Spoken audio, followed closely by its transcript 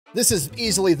This is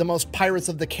easily the most Pirates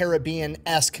of the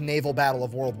Caribbean-esque naval battle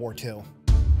of World War II.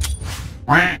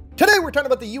 Today we're talking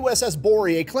about the USS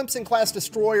Borie, a Clemson-class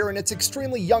destroyer, and its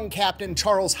extremely young captain,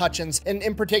 Charles Hutchins, and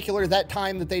in particular that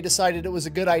time that they decided it was a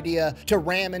good idea to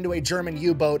ram into a German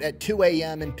U-boat at 2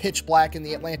 a.m. in pitch black in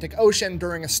the Atlantic Ocean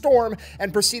during a storm,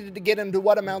 and proceeded to get into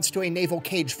what amounts to a naval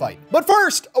cage fight. But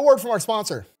first, a word from our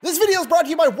sponsor. This video is brought to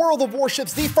you by World of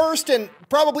Warships, the first and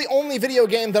probably only video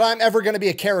game that I'm ever going to be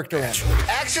a character in.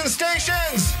 Action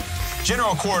stations!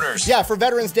 General quarters. Yeah, for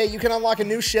Veterans Day, you can unlock a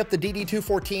new ship, the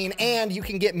DD-214, and you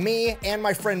can get me and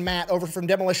my friend Matt over from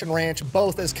Demolition Ranch,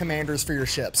 both as commanders for your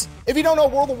ships. If you don't know,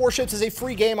 World of Warships is a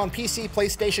free game on PC,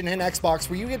 PlayStation, and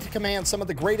Xbox where you get to command some of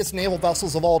the greatest naval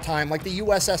vessels of all time, like the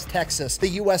USS Texas,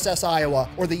 the USS Iowa,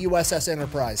 or the USS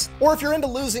Enterprise. Or if you're into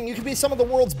losing, you can be some of the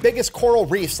world's biggest coral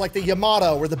reefs, like the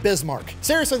Yamato or the Bismarck.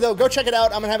 Seriously though, go check it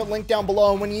out. I'm gonna have it linked down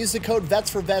below, and when you use the code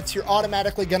VETS4VETS, you're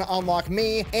automatically gonna unlock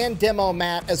me and Demo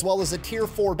Matt, as well as a tier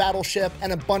 4 battleship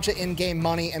and a bunch of in-game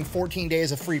money and 14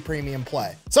 days of free premium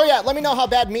play. So yeah, let me know how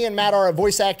bad me and Matt are at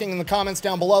voice acting in the comments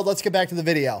down below. Let's get back to the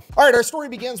video. All right, our story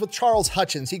begins with Charles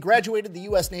Hutchins. He graduated the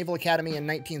U.S. Naval Academy in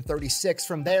 1936.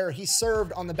 From there, he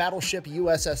served on the battleship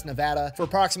USS Nevada for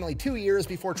approximately 2 years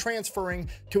before transferring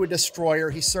to a destroyer.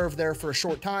 He served there for a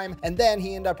short time, and then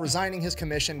he ended up resigning his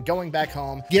commission, going back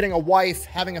home, getting a wife,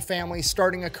 having a family,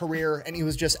 starting a career, and he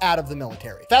was just out of the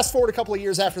military. Fast forward a couple of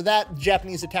years after that, the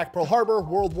Japanese attack Pearl Harbor,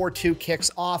 World War II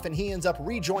kicks off, and he ends up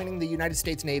rejoining the United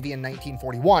States Navy in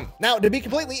 1941. Now, to be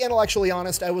completely intellectually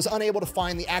honest, I was unable to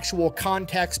find the actual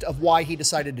context of why he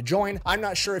decided to join. I'm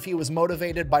not sure if he was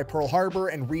motivated by Pearl Harbor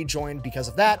and rejoined because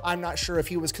of that. I'm not sure if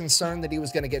he was concerned that he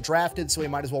was going to get drafted, so he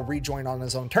might as well rejoin on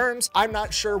his own terms. I'm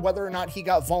not sure whether or not he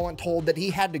got voluntold that he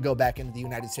had to go back into the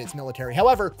United States military.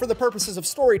 However, for the purposes of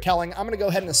storytelling, I'm going to go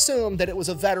ahead and assume that it was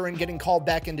a veteran getting called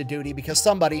back into duty because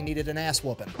somebody needed an ass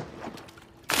whooping.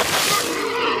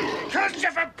 Curse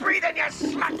you for breathing, you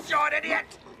slut, you idiot!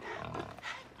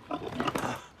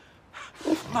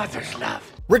 Mother's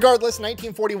love. Regardless,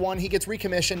 1941, he gets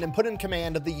recommissioned and put in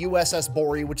command of the USS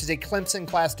Borie, which is a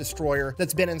Clemson-class destroyer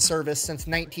that's been in service since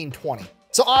 1920.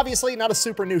 So obviously not a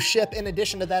super new ship. In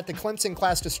addition to that, the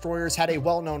Clemson-class destroyers had a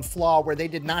well-known flaw where they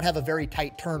did not have a very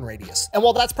tight turn radius. And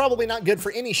while that's probably not good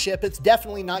for any ship, it's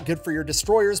definitely not good for your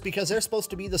destroyers because they're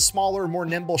supposed to be the smaller, more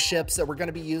nimble ships that were going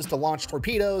to be used to launch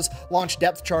torpedoes, launch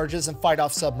depth charges, and fight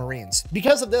off submarines.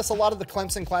 Because of this, a lot of the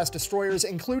Clemson-class destroyers,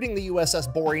 including the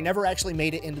USS Borie, never actually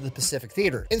made it into the Pacific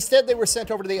theater. Instead, they were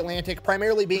sent over to the Atlantic,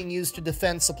 primarily being used to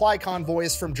defend supply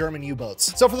convoys from German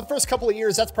U-boats. So for the first couple of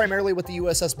years, that's primarily what the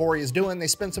USS Borie is doing. They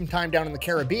spend some time down in the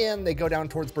Caribbean, they go down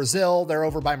towards Brazil, they're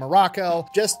over by Morocco,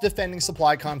 just defending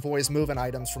supply convoys, moving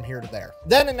items from here to there.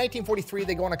 Then in 1943,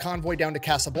 they go on a convoy down to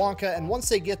Casablanca, and once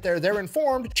they get there, they're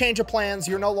informed, change of plans,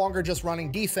 you're no longer just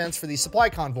running defense for these supply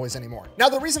convoys anymore. Now,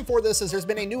 the reason for this is there's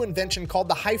been a new invention called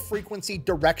the High Frequency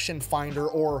Direction Finder,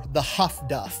 or the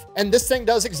HFDUF. And this thing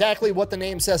does exactly what the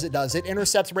name says it does. It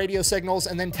intercepts radio signals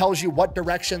and then tells you what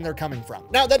direction they're coming from.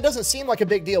 Now, that doesn't seem like a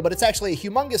big deal, but it's actually a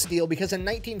humongous deal because in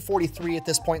 1943, at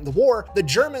this point in the war, the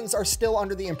Germans are still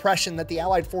under the impression that the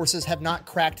Allied forces have not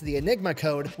cracked the Enigma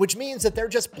code, which means that they're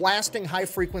just blasting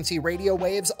high-frequency radio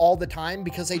waves all the time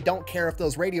because they don't care if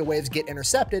those radio waves get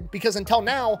intercepted, because until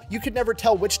now, you could never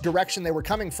tell which direction they were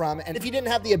coming from, and if you didn't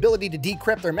have the ability to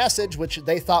decrypt their message, which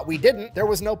they thought we didn't, there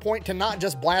was no point to not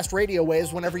just blast radio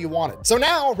waves whenever you wanted. So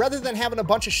now, rather than having a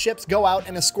bunch of ships go out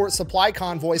and escort supply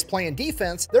convoys playing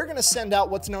defense, they're going to send out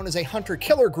what's known as a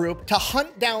hunter-killer group to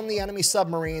hunt down the enemy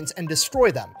submarines and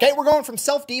destroy them. Okay, we're going from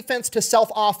self-defense to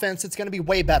self-offense. It's going to be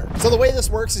way better. So the way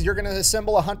this works is you're going to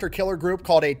assemble a hunter-killer group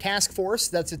called a task force.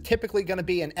 That's typically going to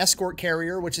be an escort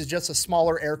carrier, which is just a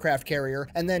smaller aircraft carrier,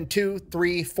 and then 2,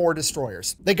 3, 4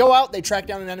 destroyers. They go out, they track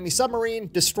down an enemy submarine,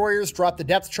 destroyers drop the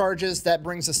depth charges, that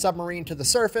brings the submarine to the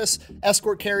surface,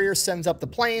 escort carrier sends up the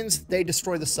planes, they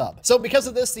destroy the sub. So because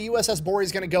of this, the USS Borie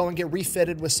is going to go and get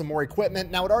refitted with some more equipment.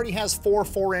 Now it already has 4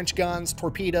 4-inch guns,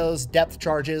 torpedoes, depth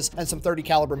charges, and some 30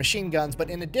 caliber machine guns, but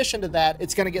in addition to that,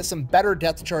 it's going to get some better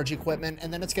depth charge equipment,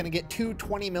 and then it's going to get 2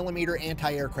 20mm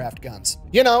anti-aircraft guns.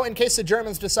 You know, in case the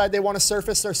Germans decide they want to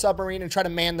surface their submarine and try to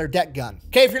man their deck gun.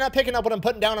 Okay, if you're not picking up what I'm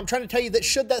putting down, I'm trying to tell you that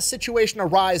should that situation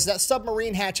arise, that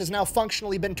submarine hatch has now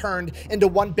functionally been turned into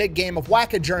one big game of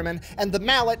Whack-A-German, and the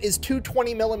mallet is 2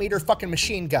 20mm fucking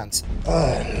machine guns.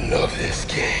 I love this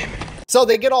game. So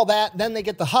they get all that, then they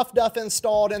get the Huff Duff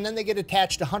installed, and then they get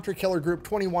attached to Hunter Killer Group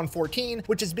 2114,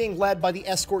 which is being led by the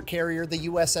escort carrier, the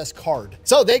USS Card.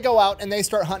 So they go out and they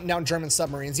start hunting down German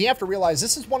submarines. You have to realize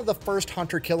this is one of the first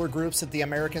Hunter Killer groups that the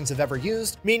Americans have ever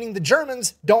used, meaning the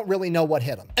Germans don't really know what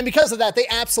hit them. And because of that, they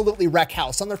absolutely wreck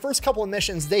house. On their first couple of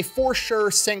missions, they for sure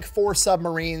sink 4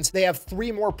 submarines. They have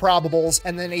 3 more probables,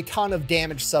 and then a ton of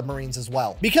damaged submarines as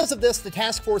well. Because of this, the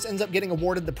task force ends up getting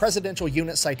awarded the Presidential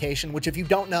Unit Citation, which if you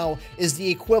don't know, is the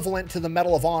equivalent to the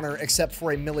Medal of Honor, except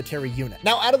for a military unit.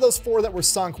 Now, out of those 4 that were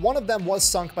sunk, one of them was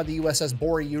sunk by the USS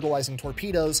Borie utilizing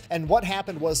torpedoes, and what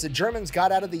happened was the Germans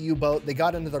got out of the U-boat, they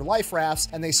got into their life rafts,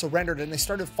 and they surrendered, and they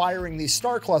started firing these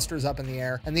star clusters up in the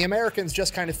air, and the Americans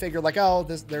just kind of figured like, oh,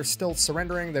 they're still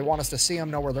surrendering, they want us to see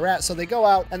them, know where they're at, so they go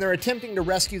out, and they're attempting to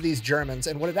rescue these Germans,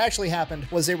 and what had actually happened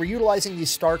was they were utilizing these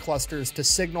star clusters to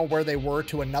signal where they were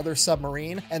to another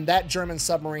submarine, and that German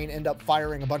submarine ended up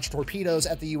firing a bunch of torpedoes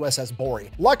at the USS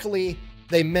Borie. Luckily,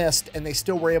 they missed, and they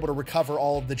still were able to recover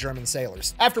all of the German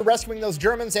sailors. After rescuing those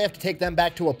Germans, they have to take them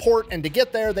back to a port, and to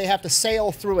get there, they have to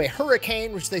sail through a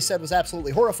hurricane, which they said was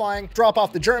absolutely horrifying, drop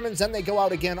off the Germans, then they go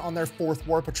out again on their 4th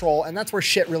war patrol, and that's where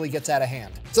shit really gets out of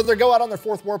hand. So they go out on their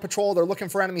 4th war patrol, they're looking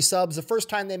for enemy subs. The first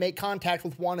time they make contact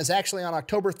with one is actually on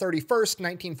October 31st,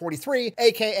 1943,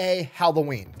 aka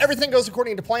Halloween. Everything goes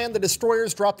according to plan. The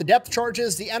destroyers drop the depth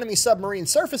charges, the enemy submarine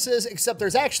surfaces, except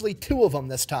there's actually 2 of them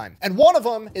this time. And one of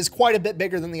them is quite a bit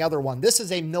bigger than the other one. This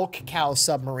is a milk cow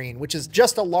submarine, which is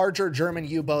just a larger German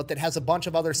U-boat that has a bunch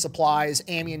of other supplies,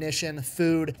 ammunition,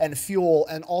 food, and fuel,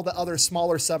 and all the other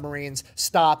smaller submarines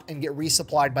stop and get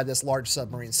resupplied by this large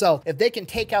submarine. So if they can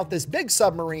take out this big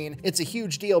submarine, it's a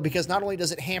huge deal because not only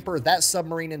does it hamper that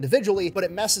submarine individually, but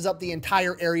it messes up the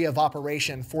entire area of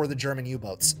operation for the German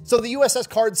U-boats. So the USS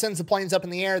Card sends the planes up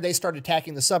in the air, they start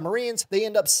attacking the submarines, they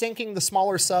end up sinking the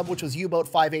smaller sub, which was U-boat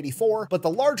 584, but the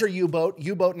larger U-boat,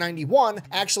 U-boat 91,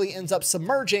 actually ends up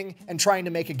submerging and trying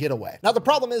to make a getaway. Now, the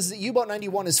problem is that U-boat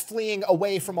 91 is fleeing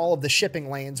away from all of the shipping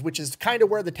lanes, which is kind of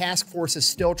where the task force is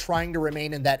still trying to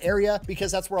remain in that area because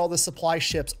that's where all the supply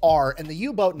ships are. And the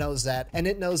U-boat knows that, and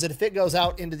it knows that if it goes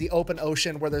out into the open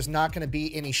ocean where there's not going to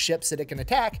be any ships that it can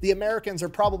attack, the Americans are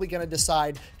probably going to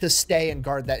decide to stay and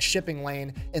guard that shipping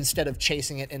lane instead of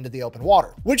chasing it into the open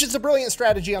water, which is a brilliant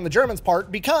strategy on the Germans'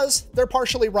 part because they're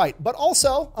partially right. But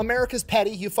also, America's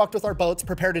petty, you fucked with our boats,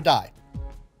 prepare to die.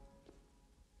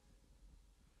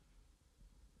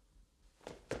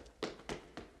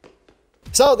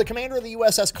 So the commander of the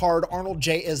USS Card, Arnold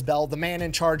J. Isbell, the man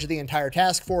in charge of the entire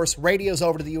task force, radios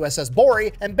over to the USS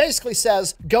Borie and basically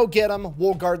says, go get them,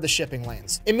 we'll guard the shipping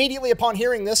lanes. Immediately upon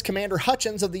hearing this, Commander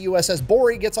Hutchins of the USS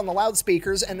Borie gets on the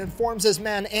loudspeakers and informs his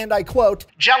men, and I quote,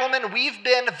 "Gentlemen, we've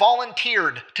been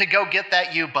volunteered to go get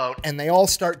that U-boat," and they all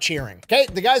start cheering. Okay,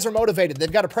 the guys are motivated. They've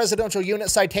got a Presidential Unit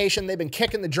Citation. They've been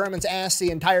kicking the Germans' ass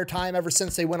the entire time ever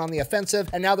since they went on the offensive,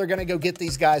 and now they're gonna go get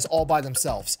these guys all by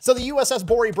themselves. So the USS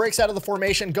Borie breaks out of the formation,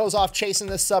 goes off chasing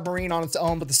this submarine on its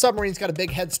own, but the submarine's got a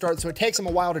big head start, so it takes them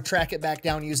a while to track it back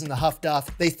down using the Huff Duff.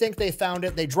 They think they found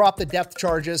it. They drop the depth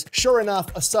charges. Sure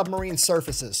enough, a submarine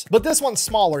surfaces. But this one's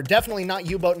smaller, definitely not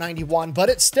U-boat 91, but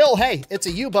it's still, hey, it's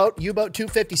a U-boat, U-boat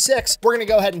 256. We're gonna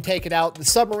go ahead and take it out. The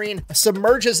submarine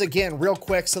submerges again real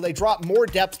quick, so they drop more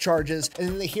depth charges, and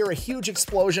then they hear a huge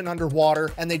explosion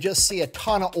underwater, and they just see a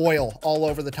ton of oil all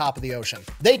over the top of the ocean.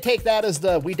 They take that as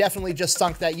we definitely just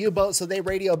sunk that U-boat, so they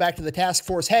radio back to the task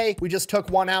force, hey, we just took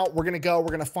one out, we're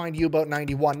gonna find U-boat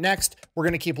 91 next, we're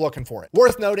gonna keep looking for it.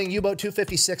 Worth noting, U-boat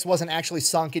 256 wasn't actually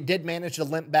sunk, it did manage to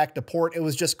limp back to port, it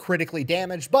was just critically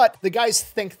damaged, but the guys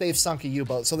think they've sunk a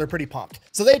U-boat, so they're pretty pumped.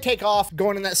 So they take off,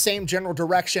 going in that same general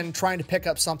direction, trying to pick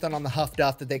up something on the Huff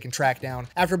Duff that they can track down.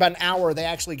 After about an hour, they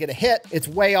actually get a hit, it's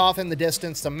way off in the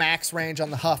distance, the max range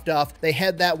on the Huff Duff, they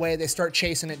head that way, they start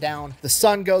chasing it down, the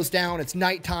sun goes down, it's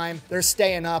nighttime, they're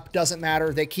staying up, doesn't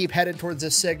matter, they keep headed towards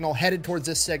this signal,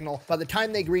 signal. By the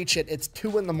time they reach it, it's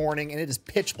 2 in the morning and it is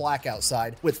pitch black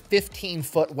outside with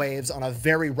 15-foot waves on a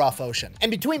very rough ocean. And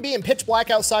between being pitch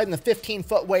black outside and the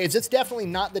 15-foot waves, it's definitely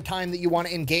not the time that you want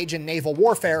to engage in naval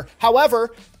warfare. However,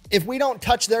 if we don't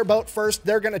touch their boat first,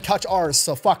 they're going to touch ours,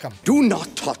 so fuck them. Do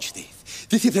not touch these.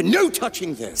 This is a no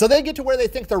touching them. So they get to where they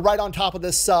think they're right on top of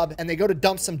this sub, and they go to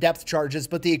dump some depth charges,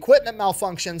 but the equipment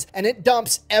malfunctions, and it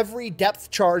dumps every depth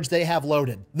charge they have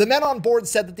loaded. The men on board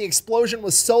said that the explosion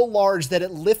was so large that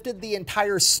it lifted the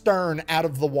entire stern out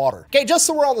of the water. Okay, just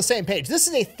so we're on the same page, this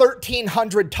is a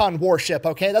 1,300-ton warship,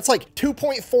 okay? That's like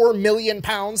 2.4 million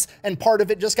pounds, and part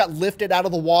of it just got lifted out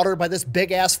of the water by this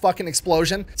big-ass fucking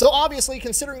explosion. So obviously,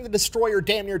 considering the destroyer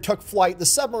damn near took flight, the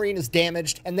submarine is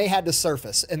damaged, and they had to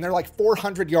surface, and they're like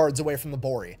 400 yards away from the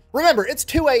Borie. Remember, it's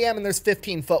 2 a.m. and there's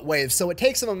 15-foot waves, so it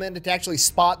takes them a minute to actually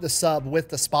spot the sub with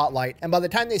the spotlight, and by the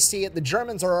time they see it, the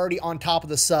Germans are already on top of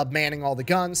the sub manning all the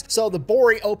guns. So the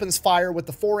Borie opens fire with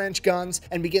the 4-inch guns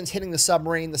and begins hitting the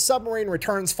submarine. The submarine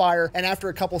returns fire, and after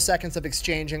a couple seconds of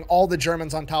exchanging, all the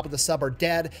Germans on top of the sub are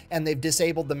dead, and they've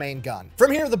disabled the main gun.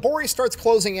 From here, the Borie starts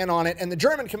closing in on it, and the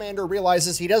German commander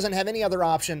realizes he doesn't have any other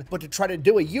option but to try to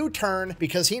do a U-turn,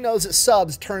 because he knows that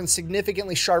subs turn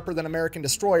significantly sharper than American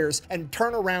destroyers, and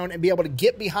turn around and be able to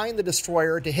get behind the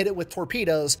destroyer to hit it with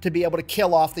torpedoes to be able to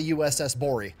kill off the USS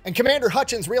Borie. And Commander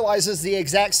Hutchins realizes the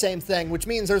exact same thing, which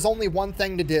means there's only one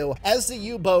thing to do. As the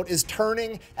U-boat is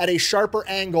turning at a sharper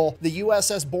angle, the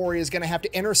USS Borie is going to have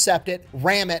to intercept it,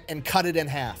 ram it, and cut it in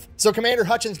half. So Commander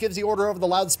Hutchins gives the order over the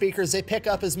loudspeakers. They pick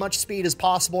up as much speed as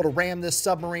possible to ram this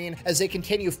submarine as they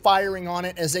continue firing on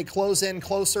it as they close in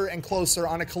closer and closer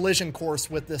on a collision course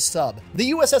with this sub.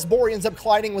 The USS Borie ends up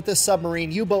colliding with this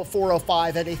submarine, U-boat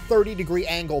 405, at a 30-degree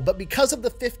angle, but because of the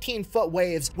 15-foot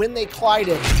waves, when they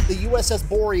collided, the USS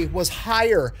Borie was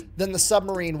higher than the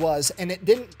submarine was, and it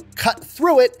didn't cut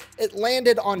through it, it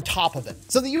landed on top of it.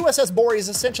 So the USS Borie is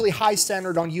essentially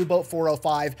high-centered on U-boat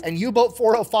 405, and U-boat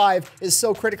 405 is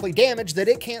so critically damaged that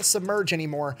it can't submerge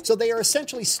anymore, so they are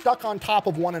essentially stuck on top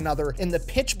of one another in the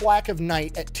pitch black of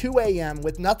night at 2 a.m.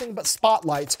 with nothing but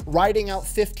spotlights riding out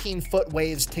 15-foot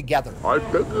waves together. I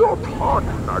beg your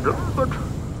pardon, madam, but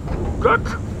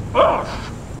get off!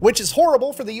 Which is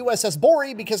horrible for the USS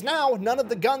Borie, because now none of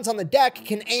the guns on the deck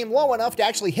can aim low enough to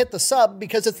actually hit the sub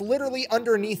because it's literally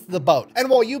underneath the boat. And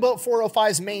while U-boat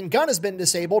 405's main gun has been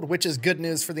disabled, which is good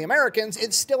news for the Americans,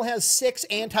 it still has 6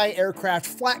 anti-aircraft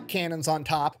flak cannons on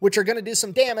top, which are going to do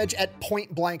some damage at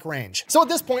point-blank range. So at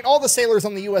this point, all the sailors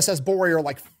on the USS Borie are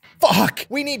like, fuck,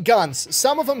 we need guns.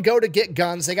 Some of them go to get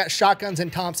guns. They got shotguns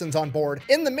and Thompsons on board.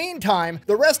 In the meantime,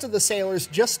 the rest of the sailors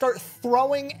just start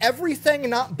throwing everything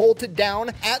not bolted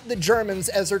down at the Germans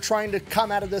as they're trying to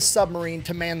come out of this submarine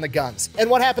to man the guns. And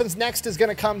what happens next is going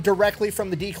to come directly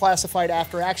from the declassified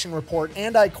after-action report,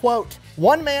 and I quote,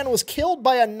 "One man was killed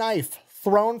by a knife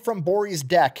thrown from Borie's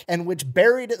deck, and which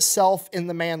buried itself in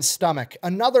the man's stomach.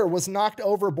 Another was knocked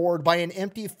overboard by an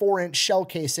empty 4-inch shell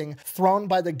casing thrown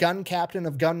by the gun captain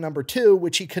of gun number 2,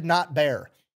 which he could not bear."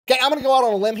 Okay, I'm gonna go out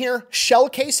on a limb here. Shell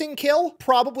casing kill,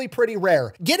 probably pretty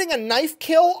rare. Getting a knife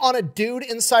kill on a dude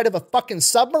inside of a fucking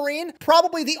submarine,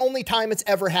 probably the only time it's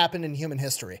ever happened in human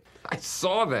history. I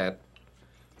saw that.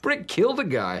 Brick killed a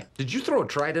guy. Did you throw a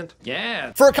trident?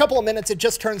 Yeah. For a couple of minutes, it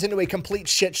just turns into a complete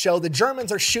shit show. The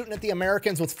Germans are shooting at the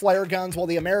Americans with flare guns while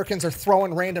the Americans are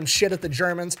throwing random shit at the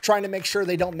Germans, trying to make sure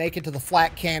they don't make it to the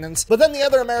flak cannons. But then the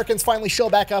other Americans finally show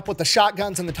back up with the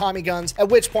shotguns and the Tommy guns, at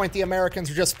which point the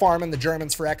Americans are just farming the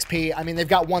Germans for XP. I mean, they've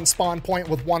got one spawn point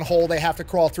with one hole they have to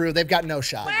crawl through. They've got no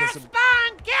shot. Where's Spawn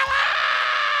Killer?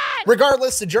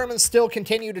 Regardless, the Germans still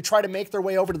continue to try to make their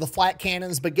way over to the flak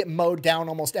cannons, but get mowed down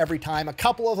almost every time. A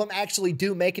couple of them actually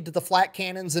do make it to the flak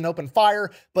cannons and open fire,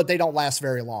 but they don't last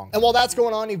very long. And while that's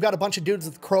going on, you've got a bunch of dudes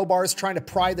with crowbars trying to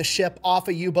pry the ship off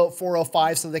of U-boat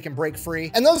 405 so they can break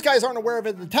free. And those guys aren't aware of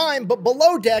it at the time, but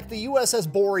below deck, the USS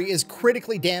Borie is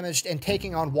critically damaged and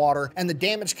taking on water, and the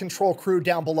damage control crew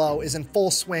down below is in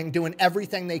full swing, doing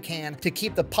everything they can to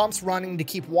keep the pumps running, to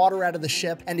keep water out of the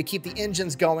ship, and to keep the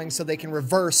engines going so they can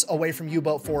reverse away from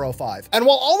U-boat 405. And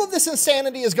while all of this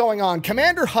insanity is going on,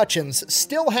 Commander Hutchins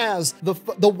still has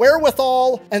the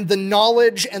wherewithal and the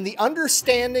knowledge and the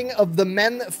understanding of the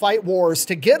men that fight wars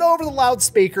to get over the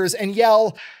loudspeakers and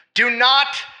yell, "Do not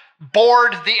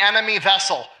board the enemy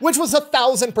vessel," which was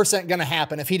 1000% gonna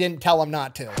happen if he didn't tell him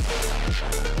not to.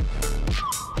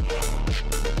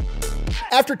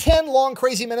 After 10 long,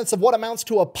 crazy minutes of what amounts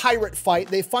to a pirate fight,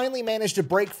 they finally managed to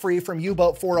break free from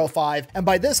U-boat 405, and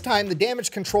by this time, the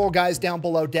damage control guys down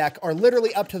below deck are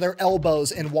literally up to their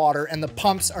elbows in water, and the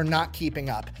pumps are not keeping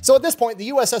up. So at this point, the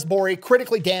USS Borie,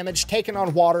 critically damaged, taken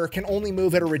on water, can only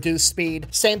move at a reduced speed.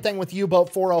 Same thing with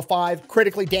U-boat 405,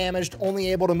 critically damaged,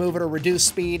 only able to move at a reduced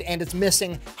speed, and it's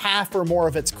missing half or more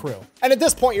of its crew. And at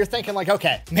this point, you're thinking like,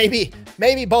 okay, maybe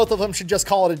both of them should just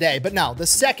call it a day. But no, the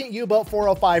second U-boat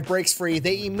 405 breaks free,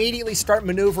 they immediately start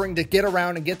maneuvering to get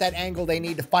around and get that angle they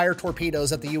need to fire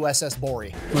torpedoes at the USS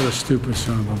Borie. What a stupid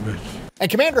son of a bitch. And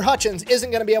Commander Hutchins isn't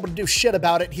going to be able to do shit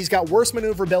about it. He's got worse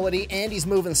maneuverability and he's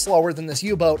moving slower than this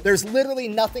U-boat. There's literally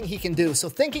nothing he can do. So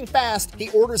thinking fast, he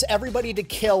orders everybody to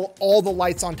kill all the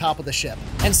lights on top of the ship.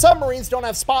 And submarines don't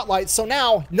have spotlights, so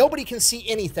now nobody can see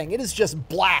anything. It is just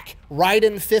black, right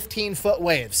in 15-foot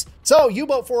waves. So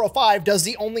U-Boat 405 does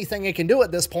the only thing it can do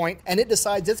at this point, and it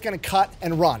decides it's going to cut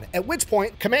and run, at which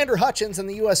point Commander Hutchins in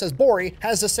the USS Borie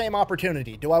has the same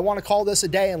opportunity. Do I want to call this a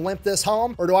day and limp this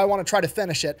home, or do I want to try to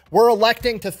finish it? We're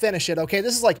electing to finish it, okay?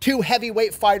 This is like two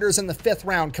heavyweight fighters in the 5th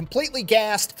round, completely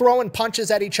gassed, throwing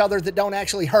punches at each other that don't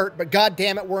actually hurt, but god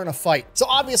damn it, we're in a fight. So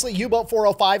obviously U-Boat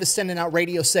 405 is sending out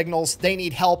radio signals. They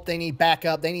need help, they need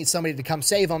backup, they need somebody to come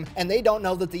save them, and they don't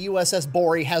know that the USS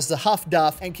Borie has the Huff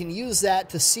Duff and can use that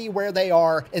to see where they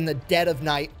are in the dead of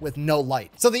night with no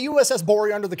light. So the USS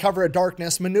Borie, under the cover of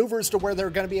darkness, maneuvers to where they're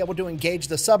going to be able to engage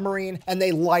the submarine, and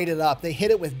they light it up. They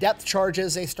hit it with depth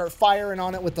charges, they start firing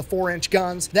on it with the 4-inch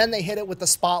guns, then they hit it with the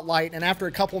spotlight, and after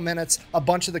a couple minutes, a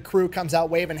bunch of the crew comes out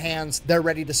waving hands. They're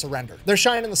ready to surrender. They're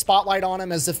shining the spotlight on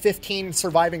them as the 15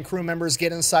 surviving crew members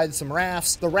get inside some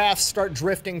rafts. The rafts start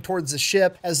drifting towards the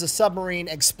ship as the submarine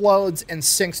explodes and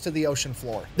sinks to the ocean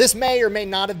floor. This may or may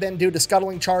not have been due to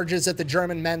scuttling charges that the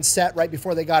German men set right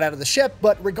before they got out of the ship,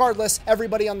 but regardless,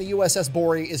 everybody on the USS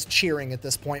Borie is cheering at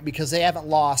this point because they haven't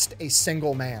lost a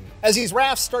single man. As these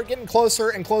rafts start getting closer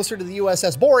and closer to the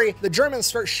USS Borie, the Germans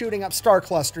start shooting up star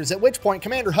clusters, at which point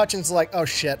Commander Hutchins is like, oh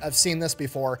shit, I've seen this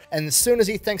before. And as soon as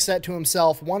he thinks that to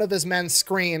himself, one of his men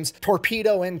screams,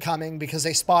 torpedo incoming, because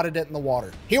they spotted it in the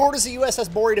water. He orders the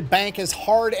USS Borie to bank as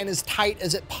hard and as tight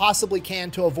as it possibly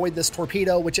can to avoid this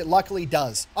torpedo, which it luckily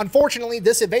does. Unfortunately,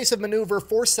 this evasive maneuver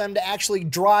forced them to actually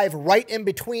drive right in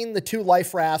between the two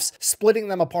life rafts, splitting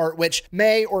them apart, which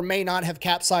may or may not have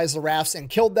capsized the rafts and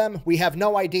killed them. We have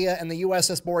no idea, and the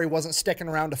USS Borie wasn't sticking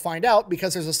around to find out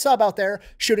because there's a sub out there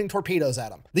shooting torpedoes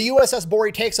at them. The USS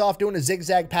Borie takes off doing a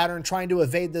zigzag pattern trying to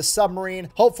evade this submarine.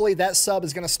 Hopefully that sub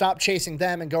is going to stop chasing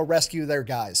them and go rescue their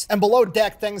guys. And below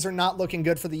deck, things are not looking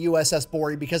good for the USS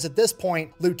Borie because at this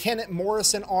point, Lieutenant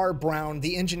Morrison R. Brown,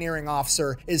 the engineering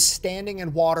officer, is standing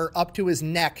in water up to his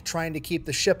neck trying to keep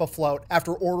the ship afloat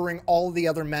after ordering all of the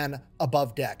other men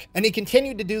above deck. And he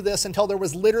continued to do this until there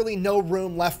was literally no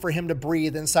room left for him to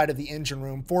breathe inside of the engine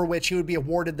room, for which he would be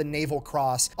awarded the Naval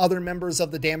Cross. Other members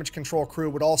of the damage control crew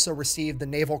would also receive the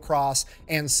Naval Cross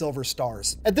and Silver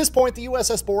Stars. At this point, the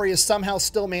USS Borie is somehow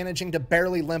still managing to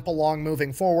barely limp along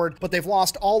moving forward, but they've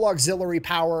lost all auxiliary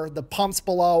power, the pumps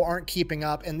below aren't keeping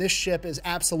up, and this ship is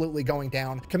absolutely going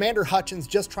down. Commander Hutchins,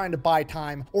 just trying to buy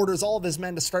time, orders all of his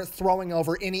men to start throwing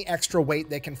over any extra weight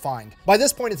they can find. By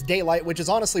this point, it's daylight, which is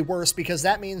honestly worse because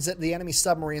that means that the enemy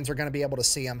submarines are going to be able to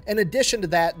see them. In addition to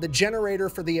that, the generator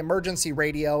for the emergency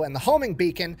radio and the homing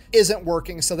beacon isn't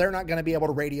working, so they're not going to be able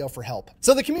to radio for help.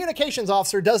 So the communications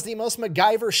officer does the most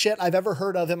MacGyver shit I've ever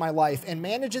heard of in my life and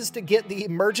manages to get the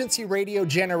emergency radio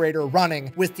generator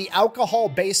running with the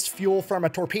alcohol-based fuel from a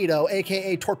torpedo,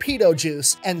 aka torpedo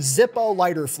juice, and Zippo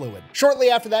lighter fluid. Shortly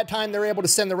after that time, they're able to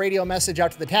send the radio message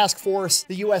out to the task force.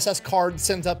 The USS Card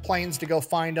sends up planes to go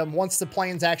find them. Once the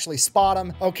planes actually spot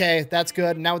them, okay, that's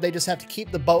good. Now they just have to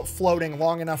keep the boat floating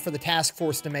long enough for the task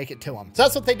force to make it to them. So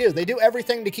that's what they do. They do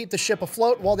everything to keep the ship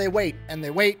afloat while they wait, and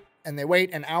they wait, and they wait,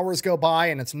 and hours go by,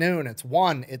 and it's noon, it's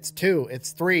 1, it's 2,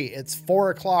 it's 3, it's 4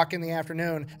 o'clock in the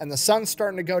afternoon, and the sun's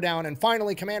starting to go down, and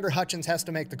finally Commander Hutchins has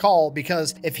to make the call,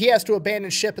 because if he has to abandon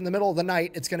ship in the middle of the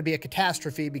night, it's going to be a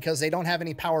catastrophe because they don't have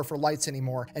any power for lights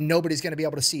anymore, and nobody's going to be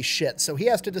able to see shit. So he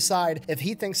has to decide if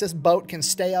he thinks this boat can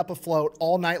stay up afloat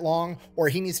all night long, or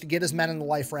he needs to get his men in the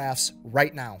life rafts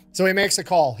right now. So he makes a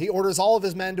call. He orders all of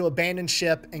his men to abandon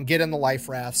ship and get in the life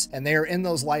rafts, and they are in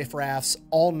those life rafts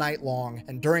all night long,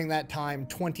 and during that time,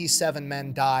 27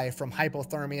 men die from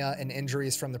hypothermia and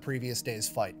injuries from the previous day's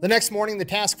fight. The next morning, the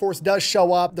task force does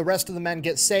show up, the rest of the men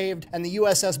get saved, and the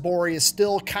USS Borie is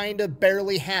still kind of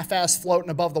barely half-ass floating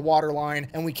above the waterline,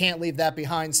 and we can't leave that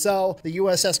behind, so the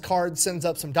USS Card sends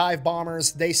up some dive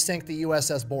bombers. They sink the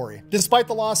USS Borie. Despite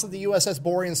the loss of the USS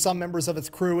Borie and some members of its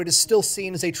crew, it is still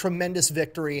seen as a tremendous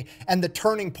victory and the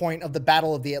turning point of the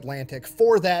Battle of the Atlantic.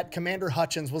 For that, Commander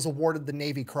Hutchins was awarded the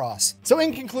Navy Cross. So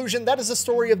in conclusion, that is the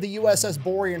story of the USS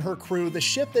Borie and her crew, the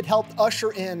ship that helped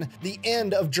usher in the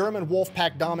end of German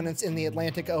Wolfpack dominance in the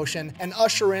Atlantic Ocean and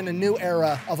usher in a new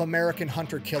era of American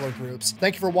hunter-killer groups.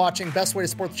 Thank you for watching. Best way to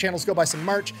support the channel is go buy some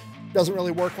merch. Doesn't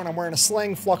really work when I'm wearing a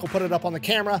sling. Fluck will put it up on the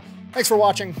camera. Thanks for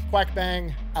watching. Quack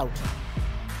Bang, out.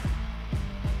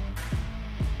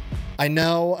 I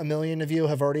know a million of you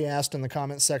have already asked in the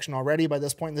comments section already by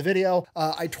this point in the video.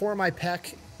 I tore my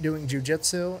pec doing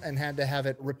jujitsu and had to have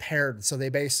it repaired. So they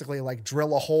basically like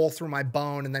drill a hole through my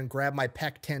bone and then grab my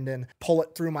pec tendon, pull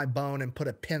it through my bone and put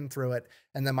a pin through it.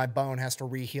 And then my bone has to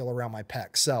re-heal around my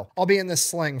pec. So I'll be in this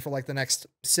sling for like the next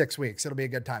 6 weeks. It'll be a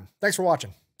good time. Thanks for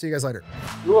watching. See you guys later.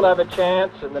 You will have a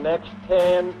chance in the next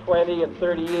 10, 20, and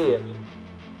 30 years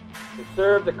to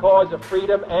serve the cause of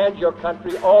freedom and your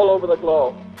country all over the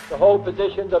globe. to hold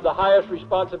positions of the highest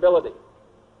responsibility,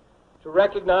 to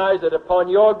recognize that upon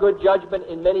your good judgment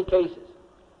in many cases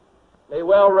may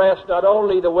well rest not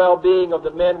only the well-being of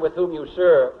the men with whom you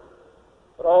serve,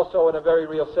 but also in a very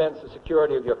real sense the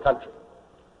security of your country.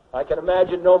 I can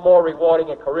imagine no more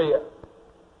rewarding a career,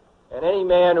 and any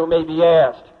man who may be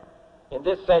asked in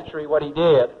this century what he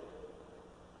did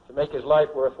to make his life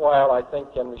worthwhile, I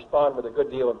think, can respond with a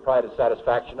good deal of pride and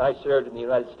satisfaction. I served in the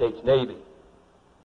United States Navy.